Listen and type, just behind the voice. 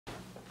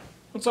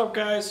What's up,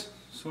 guys?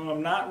 So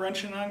I'm not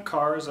wrenching on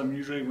cars, I'm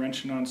usually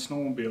wrenching on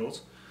snowmobiles.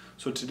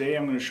 So today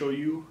I'm going to show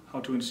you how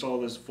to install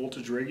this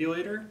voltage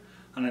regulator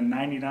on a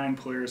 99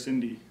 Polaris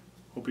Indy.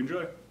 Hope you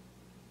enjoy.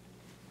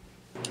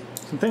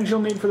 Some things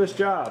you'll need for this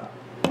job: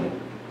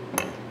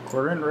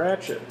 1/4"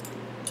 ratchet,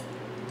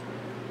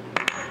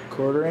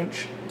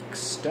 1/4"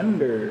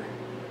 extender,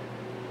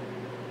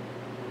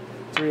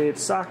 3/8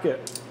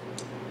 socket,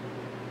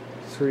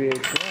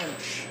 3/8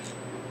 wrench,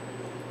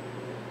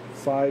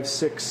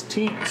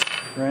 5/16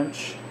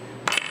 wrench,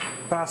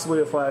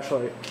 possibly a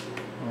flashlight.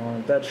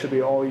 That should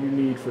be all you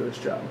need for this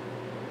job.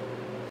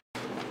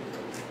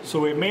 So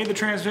we've made the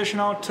transition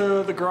out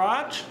to the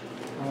garage.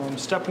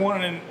 Step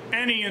one in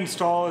any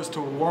install is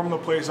to warm the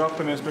place up,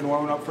 and it's been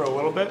warming up for a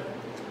little bit.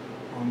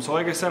 So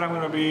like I said, I'm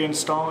going to be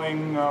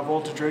installing a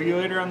voltage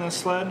regulator on this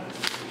sled.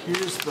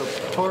 Here's the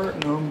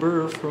part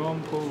number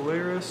from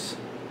Polaris.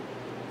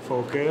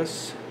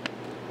 Focus.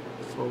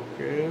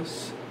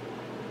 Focus.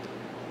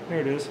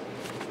 There it is.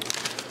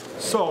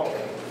 So,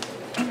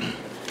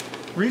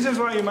 reasons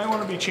why you might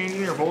want to be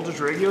changing your voltage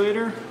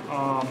regulator.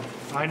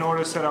 I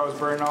noticed that I was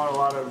burning out a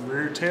lot of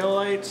rear tail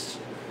lights,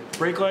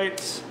 brake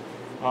lights.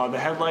 The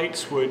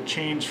headlights would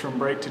change from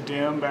bright to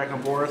dim, back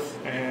and forth,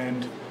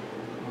 and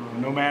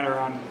no matter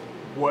on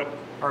what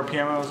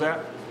RPM I was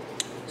at.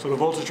 So the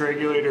voltage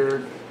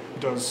regulator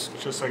does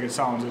just like it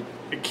sounds.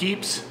 It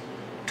keeps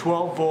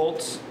 12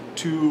 volts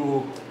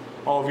to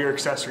all of your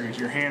accessories,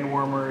 your hand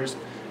warmers,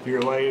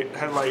 your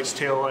headlights,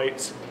 tail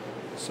lights,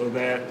 so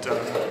that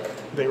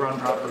they run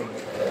properly.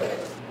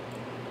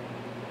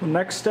 The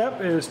next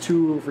step is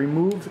to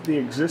remove the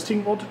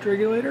existing voltage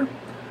regulator.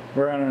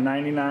 We're on a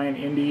 99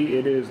 Indy.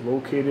 It is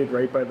located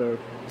right by the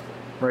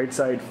right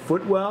side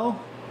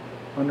footwell,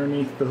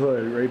 underneath the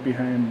hood, right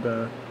behind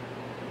the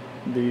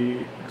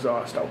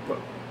exhaust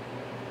output.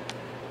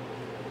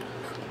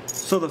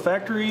 So the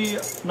factory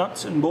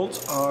nuts and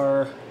bolts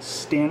are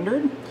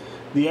standard.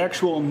 The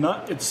actual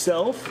nut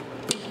itself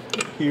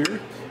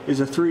here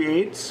is a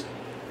 3/8.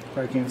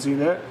 I can't see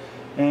that.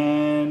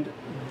 And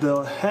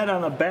the head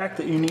on the back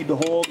that you need to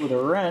hold with a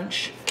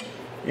wrench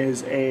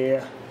is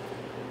a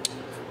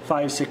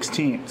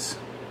 5/16.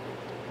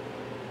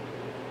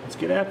 Let's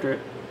get after it.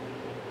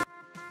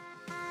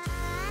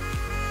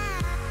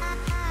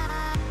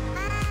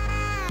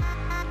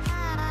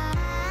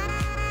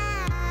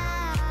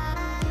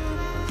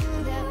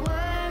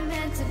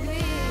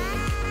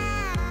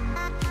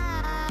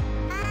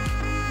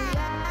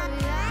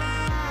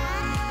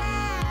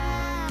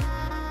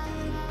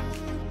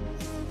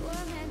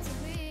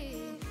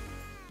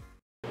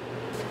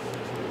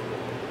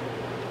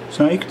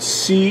 So now you can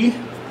see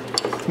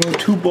we have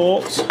 2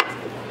 bolts.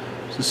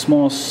 It's a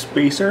small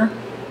spacer.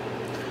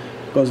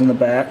 Goes in the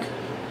back.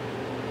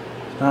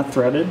 It's not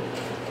threaded,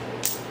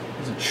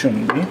 as it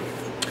shouldn't be.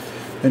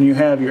 Then you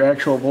have your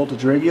actual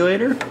voltage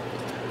regulator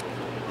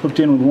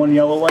hooked in with 1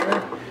 yellow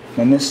wire.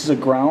 And this is a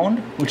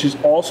ground, which is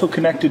also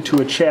connected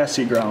to a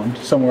chassis ground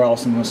somewhere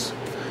else in this,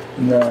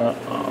 in the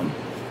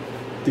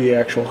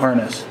actual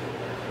harness.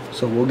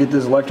 So we'll get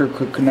this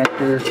electrical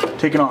connector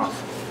taken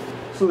off.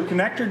 So the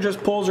connector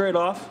just pulls right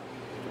off,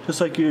 just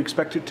like you'd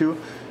expect it to.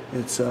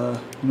 It's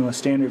a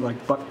standard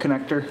like butt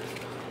connector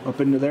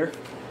up into there.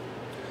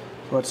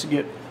 So let's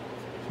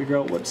figure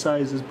out what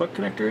size this butt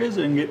connector is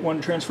and get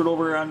one transferred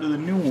over onto the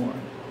new one.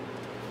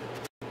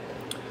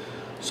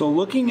 So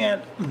looking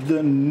at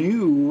the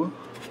new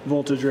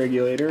voltage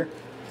regulator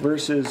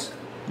versus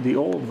the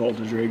old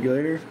voltage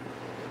regulator,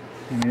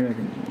 maybe I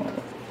can,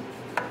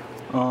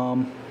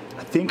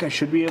 I think I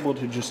should be able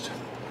to just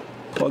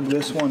plug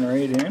this one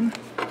right in.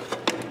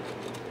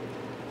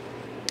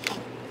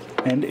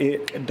 And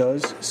it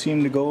does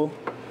seem to go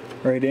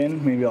right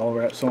in. Maybe I'll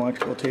wrap some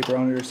electrical tape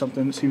around it or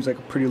something. It seems like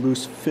a pretty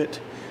loose fit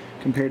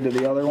compared to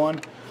the other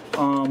one.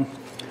 And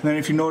then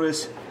if you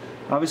notice,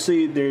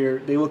 obviously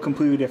they look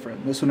completely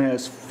different. This one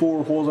has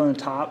 4 holes on the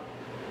top,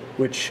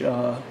 which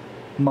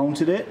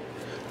mounted it.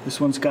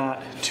 This one's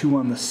got 2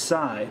 on the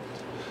side.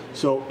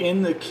 So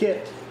in the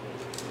kit,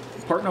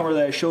 part number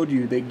that I showed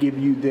you, they give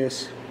you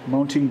this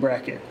mounting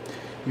bracket.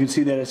 You can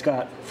see that it's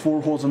got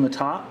 4 holes on the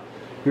top,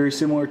 very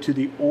similar to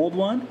the old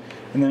one,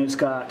 and then it's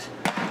got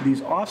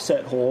these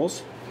offset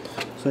holes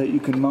so that you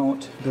can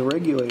mount the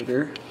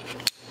regulator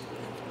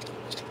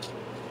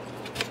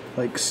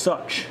like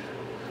such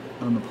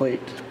on the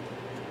plate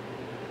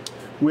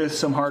with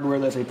some hardware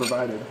that they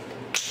provided.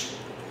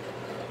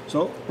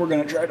 So we're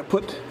going to try to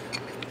put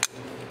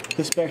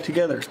this back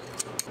together.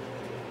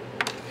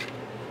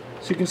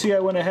 So you can see I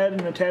went ahead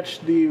and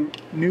attached the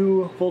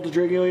new voltage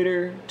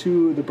regulator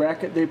to the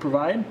bracket they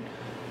provide.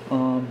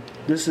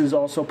 This is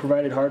also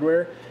provided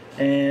hardware,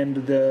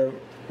 and the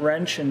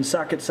wrench and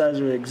socket size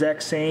are the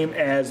exact same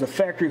as the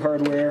factory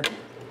hardware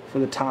for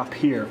the top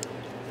here.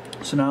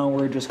 So now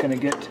we're just going to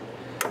get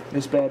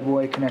this bad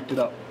boy connected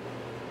up.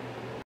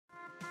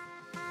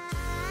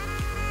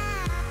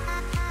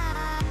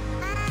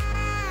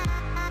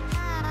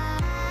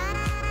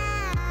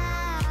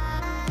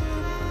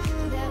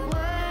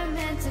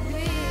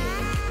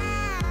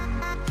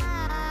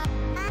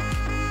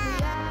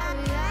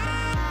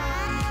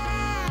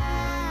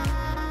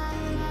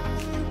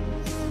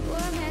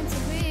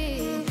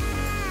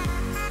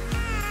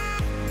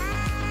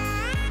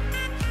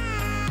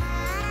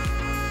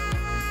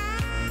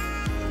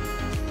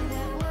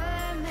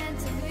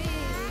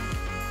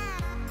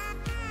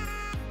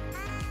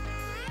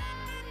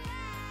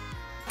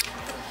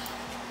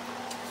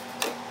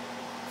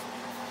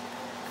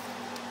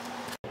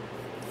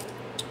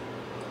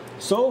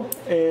 So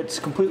it's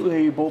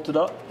completely bolted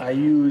up. I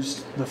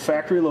used the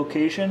factory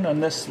location on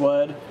this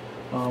sled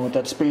with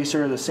that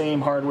spacer, the same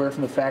hardware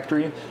from the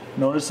factory.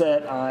 Notice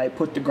that I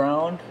put the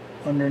ground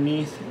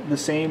underneath the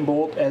same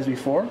bolt as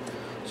before.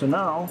 So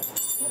now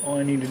all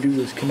I need to do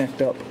is connect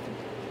up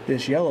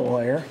this yellow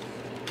wire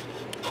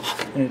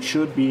and it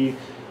should be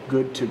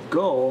good to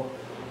go.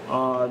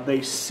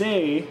 They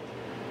say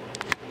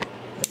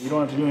that you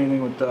don't have to do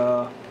anything with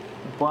the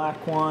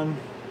black one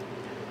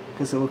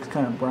because it looks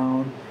kind of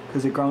brown,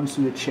 because it grounds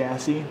through the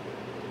chassis,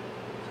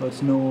 so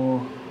it's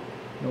no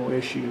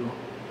issue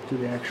to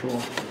the actual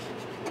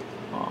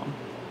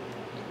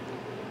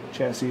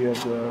chassis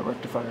of the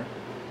rectifier.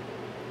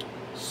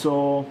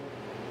 So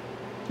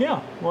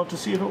yeah, we'll have to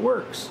see if it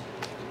works.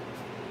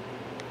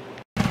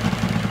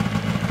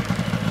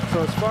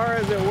 So as far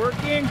as it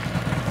working, look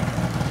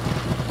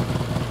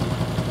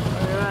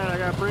at that, I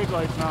got brake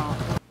lights now.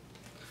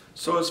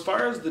 So as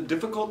far as the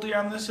difficulty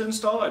on this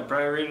install, I'd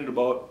probably rate it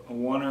about a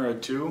 1 or a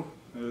 2.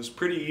 It was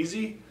pretty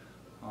easy,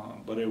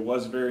 but it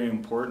was very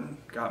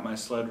important. Got my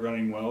sled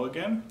running well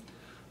again.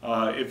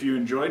 If you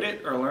enjoyed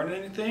it or learned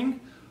anything,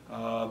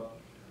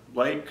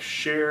 like,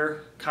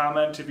 share,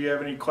 comment if you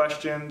have any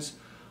questions.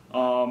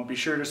 Be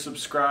sure to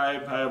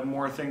subscribe. I have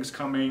more things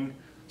coming,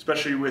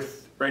 especially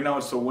with, right now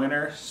it's the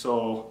winter,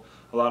 so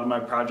a lot of my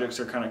projects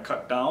are kind of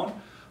cut down,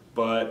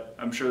 but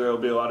I'm sure there will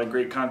be a lot of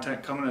great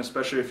content coming,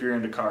 especially if you're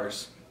into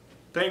cars.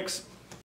 Thanks.